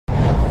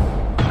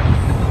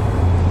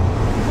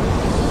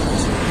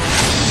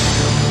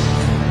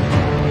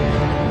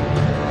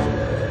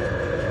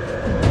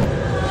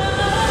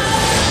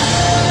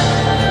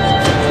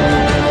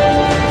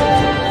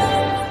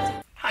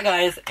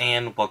Hi guys,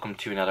 and welcome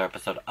to another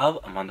episode of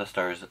Among the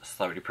Stars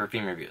Celebrity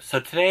Perfume Review. So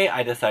today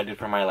I decided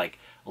for my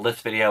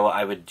list video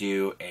I would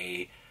do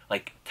a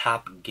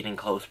top getting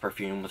close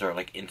perfumes, or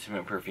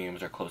intimate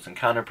perfumes, or close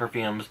encounter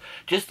perfumes,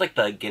 just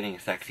the getting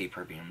sexy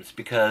perfumes,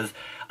 because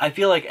I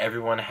feel like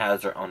everyone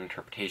has their own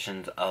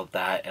interpretations of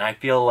that, and I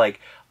feel like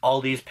all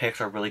these picks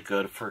are really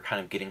good for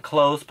kind of getting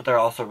close, but they're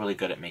also really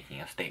good at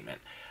making a statement.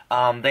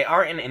 They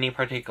aren't in any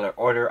particular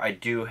order. I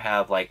do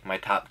have my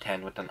top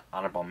 10 with an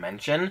honorable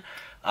mention,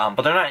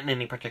 but they're not in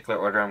any particular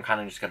order. I'm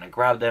kind of just going to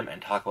grab them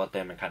and talk about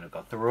them and kind of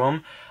go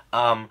through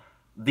them.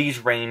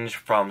 These range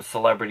from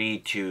celebrity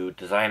to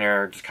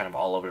designer, just kind of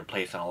all over the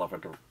place and all over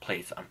the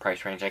place on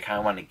price range. I kind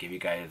of want to give you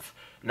guys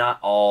not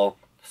all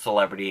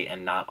celebrity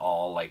and not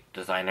all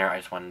designer. I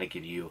just wanted to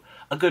give you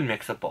a good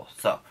mix of both.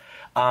 So,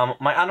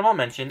 my honorable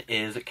mention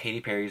is Katy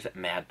Perry's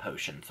Mad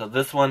Potion. So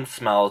this one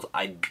smells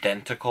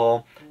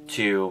identical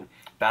to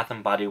Bath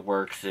 & Body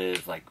Works'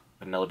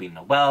 Vanilla Bean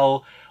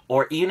Noel,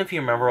 or even if you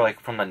remember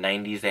from the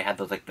 90s they had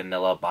those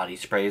vanilla body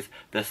sprays.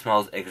 This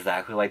smells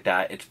exactly like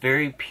that. It's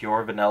very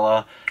pure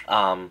vanilla,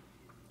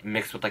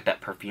 mixed with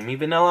that perfumey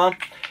vanilla,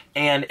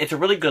 and it's a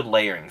really good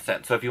layering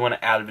scent. So if you want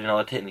to add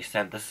vanilla to any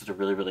scent, this is a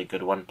really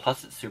good one.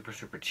 Plus it's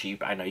super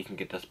cheap. I know you can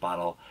get this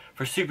bottle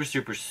for super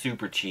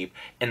cheap,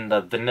 and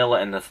the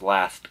vanilla in this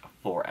lasts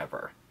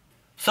forever.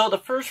 So the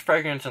first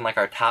fragrance in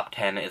our top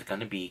 10 is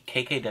going to be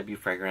KKW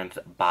fragrance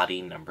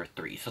Body Number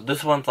 3. So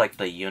this one's the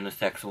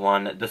unisex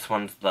one. This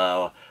one's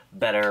the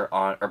better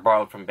on, or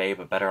borrowed from Babe,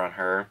 but better on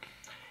her.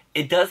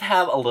 It does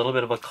have a little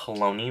bit of a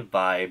cologne-y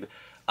vibe,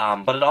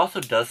 but it also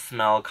does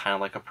smell kind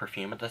of like a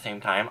perfume at the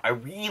same time. I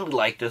really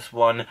like this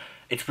one.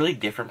 It's really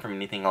different from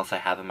anything else I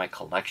have in my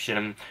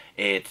collection.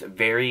 It's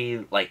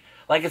very, like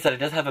I said, it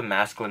does have a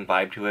masculine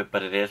vibe to it,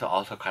 but it is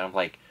also kind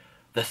of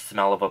the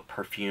smell of a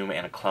perfume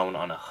and a cologne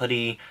on a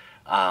hoodie.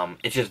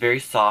 It's just very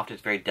soft,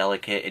 it's very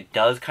delicate. It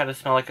does kind of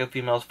smell like a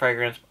female's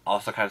fragrance,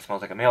 also kind of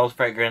smells like a male's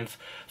fragrance.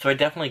 So I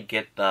definitely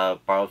get the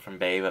borrowed from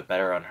Babe, but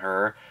better on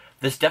her.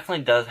 This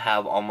definitely does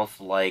have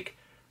almost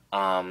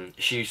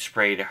she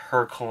sprayed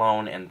her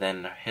cologne and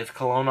then his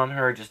cologne on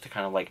her, just to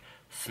kind of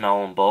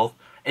smell them both.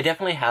 It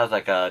definitely has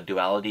a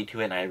duality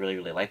to it, and I really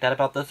like that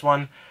about this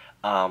one.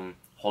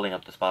 Holding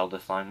up this bottle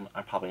this time,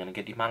 I'm probably going to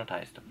get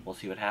demonetized. We'll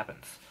see what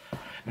happens.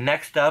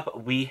 Next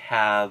up, we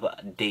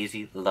have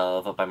Daisy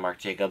Love by Marc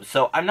Jacobs.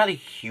 So, I'm not a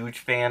huge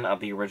fan of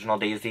the original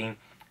Daisy.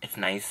 It's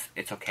nice,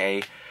 it's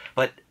okay.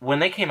 But when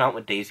they came out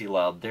with Daisy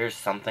Love, there's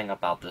something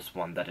about this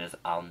one that is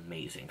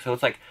amazing. So,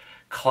 it's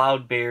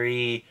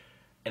cloudberry,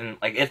 and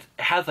it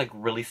has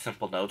really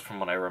simple notes from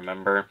what I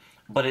remember.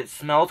 But it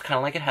smells kind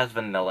of like it has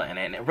vanilla in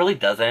it, and it really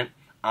doesn't.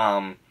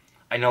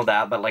 I know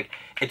that, but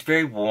it's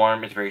very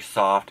warm, it's very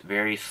soft,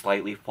 very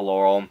slightly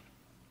floral.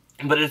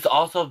 But it's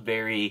also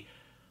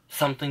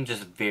something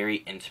just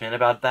very intimate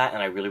about that,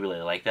 and I really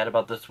like that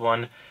about this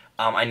one.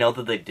 I know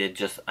that they did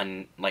just,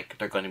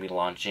 they're going to be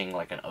launching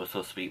an Oh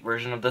So Sweet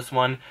version of this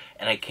one,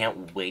 and I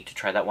can't wait to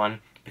try that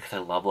one, because I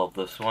love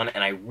this one,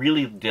 and I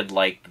really did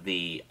like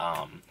the,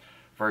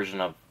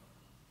 version of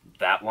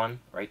that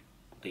one, right?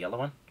 The yellow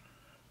one?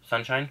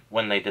 Sunshine?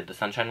 When they did the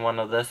Sunshine one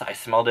of this, I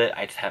smelled it,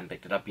 I just haven't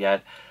picked it up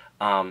yet.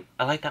 I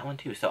like that one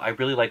too, so I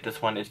really like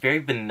this one. It's very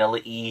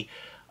vanilla-y,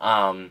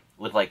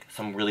 with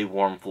some really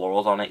warm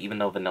florals on it. Even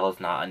though vanilla's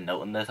not a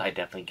note in this, I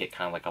definitely get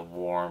kind of a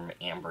warm,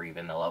 ambery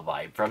vanilla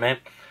vibe from it.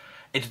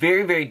 It's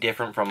very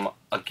different from,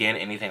 again,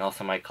 anything else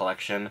in my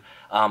collection,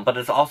 but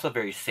it's also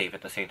very safe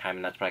at the same time,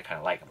 and that's what I kind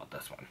of like about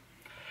this one.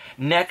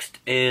 Next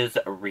is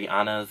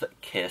Rihanna's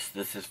Kiss.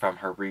 This is from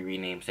her Riri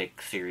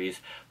Namesake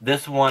series.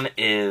 This one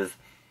is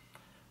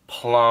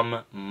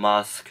plum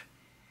musk.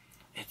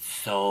 It's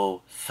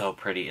so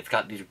pretty. It's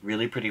got these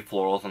really pretty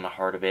florals in the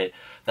heart of it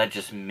that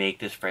just make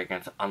this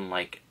fragrance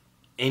unlike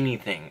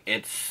anything.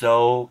 It's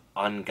so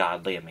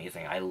ungodly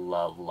amazing. I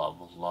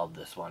love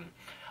this one.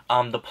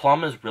 The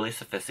plum is really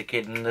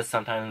sophisticated in this.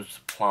 Sometimes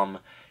plum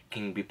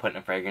can be put in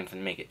a fragrance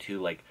and make it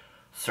too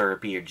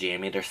syrupy or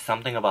jammy. There's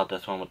something about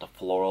this one with the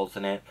florals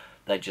in it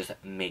that just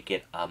make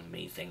it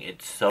amazing.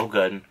 It's so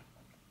good.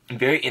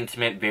 Very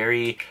intimate,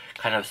 very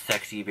kind of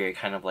sexy, very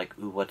kind of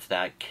ooh, what's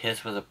that?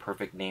 Kiss was a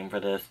perfect name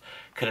for this,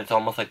 because it's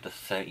almost like the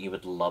scent you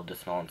would love to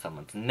smell on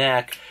someone's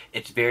neck.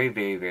 It's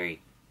very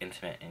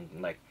intimate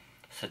and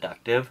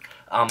seductive,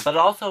 but it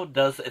also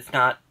it's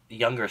not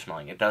younger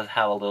smelling. It does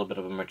have a little bit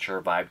of a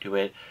mature vibe to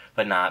it,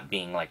 but not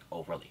being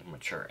overly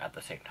mature at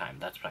the same time.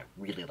 That's what I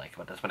really like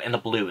about this one, and the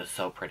blue is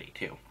so pretty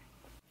too.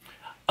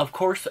 Of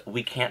course,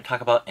 we can't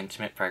talk about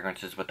intimate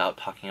fragrances without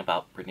talking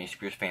about Britney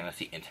Spears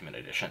Fantasy Intimate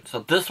Edition. So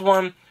this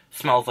one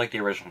smells like the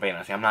original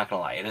Fantasy, I'm not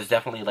gonna lie. It is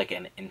definitely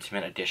an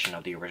intimate edition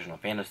of the original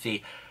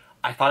Fantasy.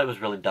 I thought it was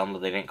really dumb that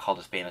they didn't call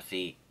this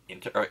Fantasy,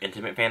 or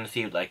Intimate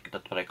Fantasy.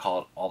 That's what I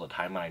call it all the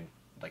time when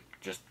I,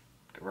 just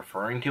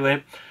referring to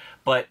it.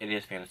 But it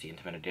is Fantasy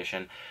Intimate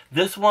Edition.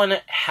 This one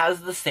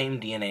has the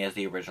same DNA as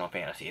the original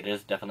Fantasy. It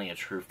is definitely a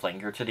true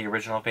flanger to the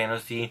original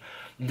Fantasy.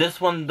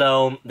 This one,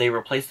 though, they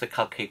replaced the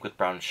cupcake with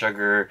brown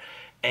sugar,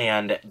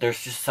 and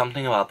there's just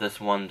something about this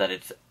one that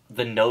it's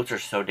the notes are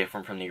so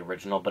different from the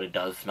original, but it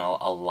does smell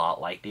a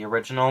lot like the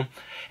original.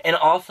 And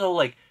also,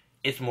 like,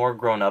 it's more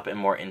grown up and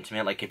more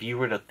intimate. Like, if you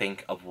were to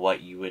think of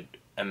what you would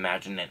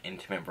imagine an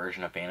intimate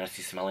version of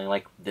Fantasy smelling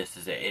like, this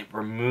is it. It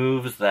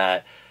removes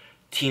that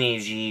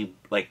teenagey,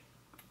 like,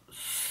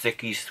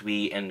 sicky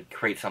sweet and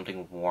creates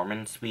something warm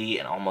and sweet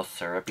and almost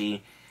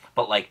syrupy,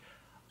 but, like,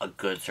 a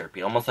good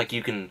syrupy. Almost like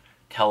you can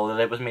tell that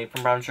it was made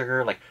from brown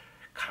sugar, like,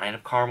 kind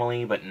of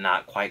caramely, but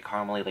not quite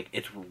caramely. Like,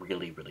 it's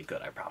really, really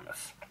good, I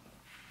promise.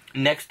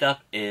 Next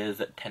up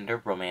is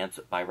Tender Romance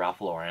by Ralph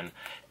Lauren,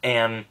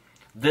 and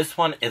this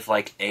one is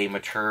like a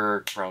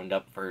mature,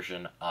 grown-up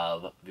version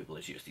of Viva La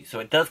Juicy. So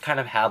it does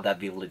kind of have that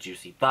Viva La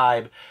Juicy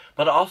vibe,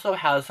 but it also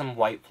has some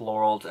white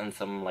florals and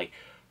some, like,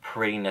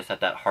 prettiness at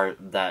that heart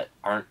that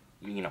aren't,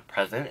 you know,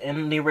 present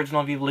in the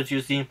original Viva La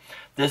Juicy.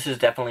 This is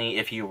definitely,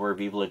 if you were a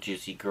Viva La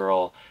Juicy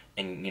girl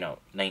in, you know,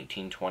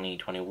 19, 20,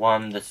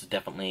 21, this is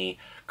definitely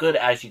good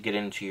as you get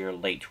into your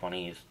late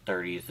 20s,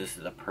 30s. This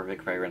is a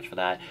perfect fragrance for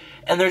that.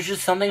 And there's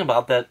just something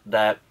about that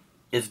that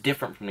is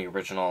different from the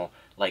original,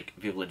 like,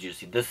 Viva La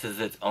Juicy. This is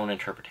its own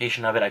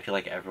interpretation of it. I feel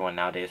like everyone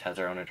nowadays has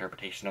their own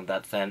interpretation of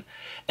that scent.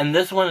 And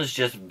this one is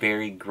just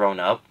very grown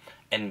up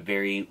and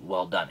very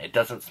well done. It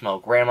doesn't smell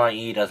grandma-y,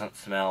 it doesn't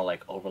smell,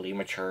 like, overly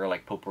mature,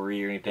 like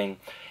potpourri or anything.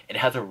 It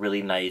has a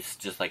really nice,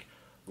 just, like,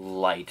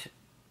 light,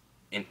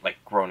 like,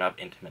 grown-up,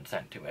 intimate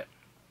scent to it.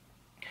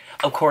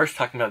 Of course,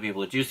 talking about Viva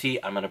La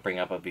Juicy, I'm going to bring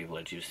up a Viva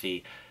La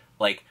Juicy.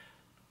 Like,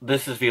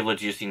 this is Viva La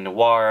Juicy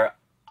Noir.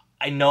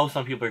 I know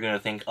some people are going to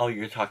think, oh,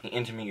 you're talking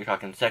intimate, you're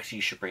talking sexy,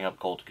 you should bring up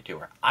Gold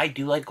Couture. I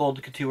do like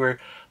Gold Couture,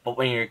 but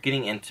when you're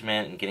getting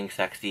intimate and getting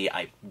sexy,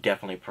 I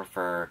definitely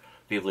prefer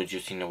Viva La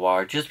Juicy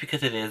Noir, just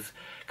because it is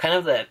kind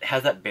of that,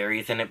 has that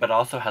berries in it, but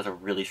also has a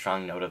really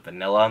strong note of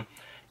vanilla,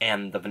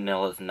 and the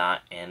vanilla is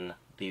not in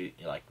the,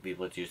 like,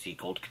 Viva La Juicy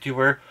Gold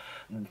Couture.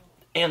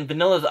 And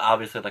vanilla is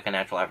obviously, like, a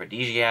natural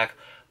aphrodisiac,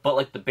 but,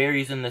 like, the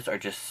berries in this are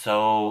just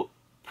so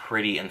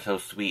pretty and so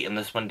sweet, and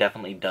this one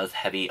definitely does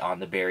heavy on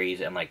the berries,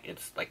 and, like,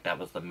 it's, like, that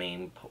was the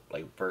main,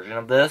 like, version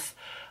of this.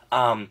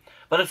 But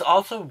it's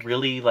also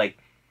really, like,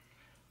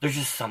 there's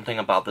just something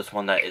about this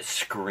one that it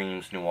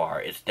screams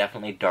noir. It's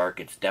definitely dark,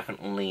 it's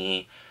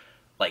definitely,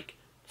 like,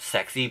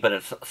 sexy, but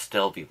it's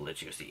still Viva La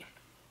Juicy.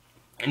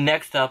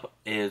 Next up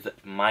is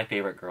my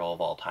favorite girl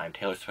of all time,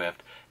 Taylor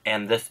Swift,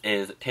 and this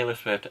is Taylor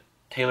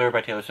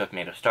by Taylor Swift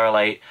Made of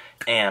Starlight,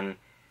 and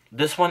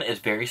this one is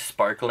very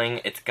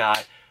sparkling. It's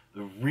got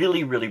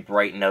really, really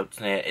bright notes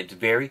in it. It's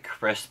very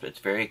crisp, it's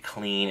very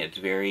clean, it's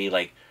very,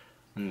 like,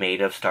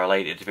 made of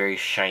starlight. It's very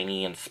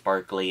shiny and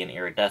sparkly and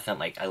iridescent.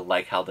 Like, I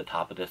like how the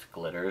top of this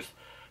glitters,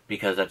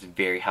 because that's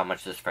very how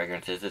much this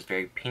fragrance is. It's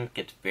very pink,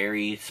 it's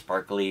very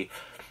sparkly,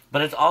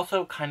 but it's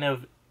also kind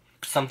of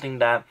something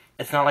that,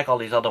 it's not like all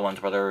these other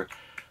ones where they're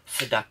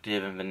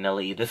seductive and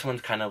vanilla-y. This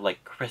one's kind of,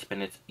 like, crisp,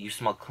 and it's, you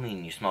smell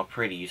clean, you smell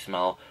pretty, you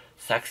smell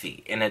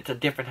sexy, and it's a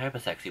different type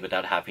of sexy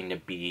without having to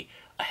be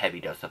a heavy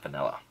dose of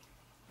vanilla.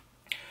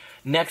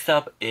 Next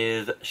up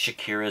is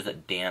Shakira's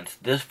Dance.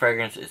 This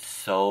fragrance is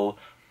so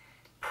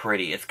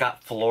pretty. It's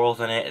got florals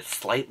in it. It's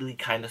slightly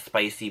kind of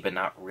spicy, but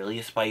not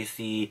really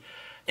spicy.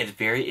 It's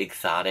very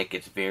exotic.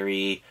 It's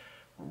very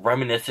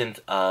reminiscent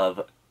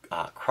of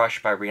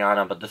Crush by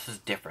Rihanna, but this is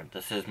different.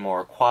 This is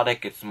more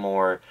aquatic. It's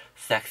more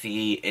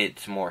sexy.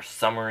 It's more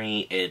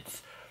summery.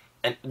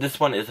 And this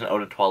one is an eau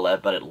de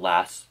toilette, but it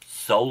lasts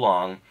so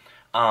long.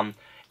 And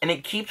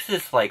it keeps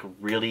this, like,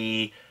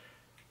 really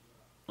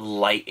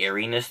light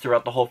airiness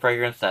throughout the whole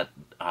fragrance that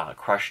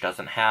Crush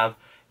doesn't have.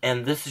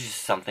 And this is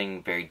just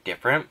something very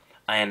different,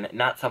 and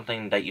not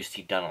something that you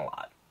see done a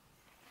lot.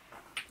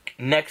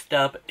 Next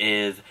up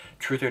is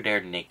Truth or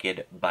Dare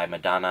Naked by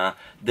Madonna.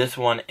 This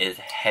one is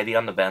heavy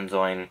on the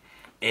benzoin.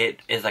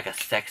 It is like a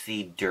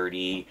sexy,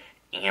 dirty,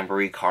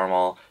 ambery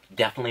caramel.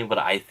 Definitely what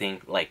I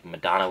think, like,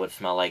 Madonna would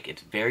smell like.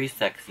 It's very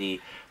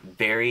sexy,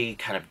 very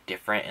kind of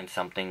different, and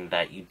something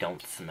that you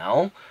don't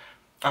smell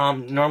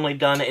normally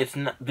done.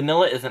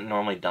 Vanilla isn't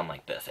normally done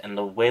like this, and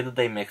the way that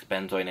they mix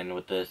benzoin in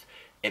with this,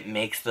 it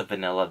makes the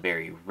vanilla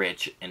very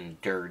rich and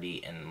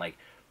dirty and, like,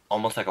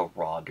 almost like a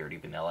raw, dirty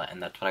vanilla,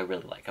 and that's what I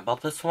really like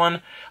about this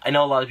one. I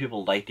know a lot of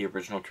people like the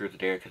original Truth or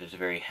Dare because it's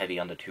very heavy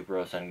on the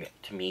tuberose, and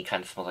to me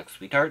kind of smells like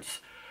sweet tarts.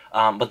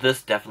 But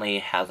this definitely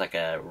has, like,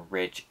 a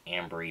rich,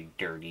 ambery,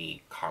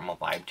 dirty caramel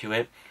vibe to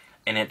it,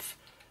 and it's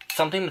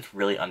something that's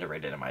really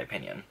underrated in my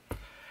opinion.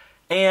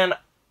 And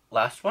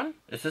last one?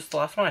 Is this the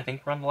last one? I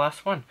think we're on the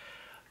last one.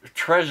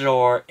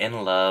 Treasure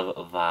in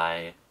Love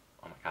by,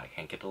 oh my god, I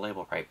can't get the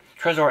label right.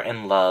 Treasure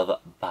in Love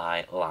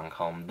by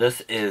Lancome.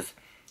 This is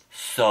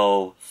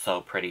so,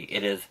 so pretty.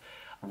 It is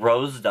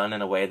rose done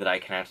in a way that I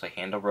can actually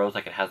handle rose.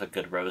 Like, it has a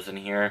good rose in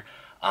here.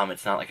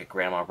 It's not like a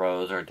grandma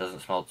rose, or it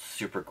doesn't smell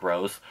super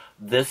gross.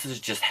 This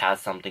just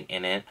has something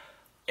in it.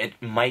 It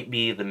might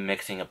be the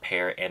mixing of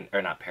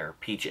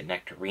peach and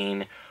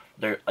nectarine.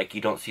 Like,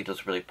 you don't see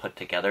those really put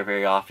together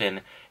very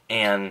often,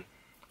 and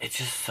it's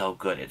just so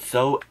good. It's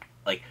so,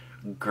 like,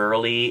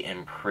 girly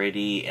and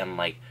pretty and,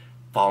 like,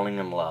 falling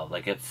in love.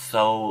 Like, it's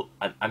so,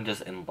 I'm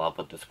just in love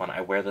with this one.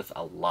 I wear this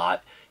a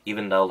lot,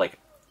 even though, like,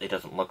 it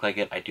doesn't look like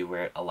it. I do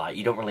wear it a lot.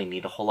 You don't really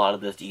need a whole lot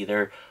of this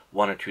either.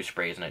 1 or 2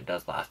 sprays and it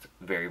does last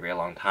a very, very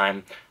long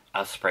time.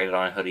 I sprayed it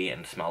on a hoodie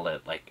and smelled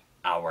it like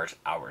hours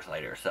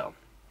later. So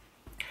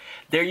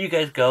there you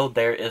guys go.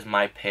 There is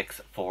my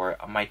picks for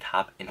my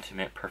top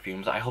intimate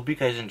perfumes. I hope you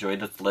guys enjoyed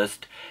this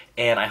list,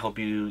 and I hope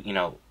you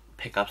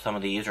pick up some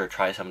of these or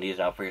try some of these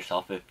out for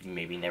yourself if you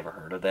maybe never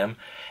heard of them.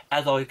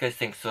 As always, guys,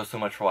 thanks so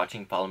much for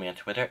watching. Follow me on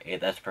Twitter,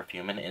 that's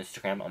Perfume, and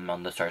Instagram,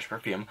 Among the Stars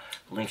Perfume.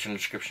 Links in the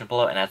description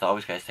below. And as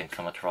always, guys, thanks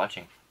so much for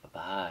watching.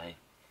 Bye-bye.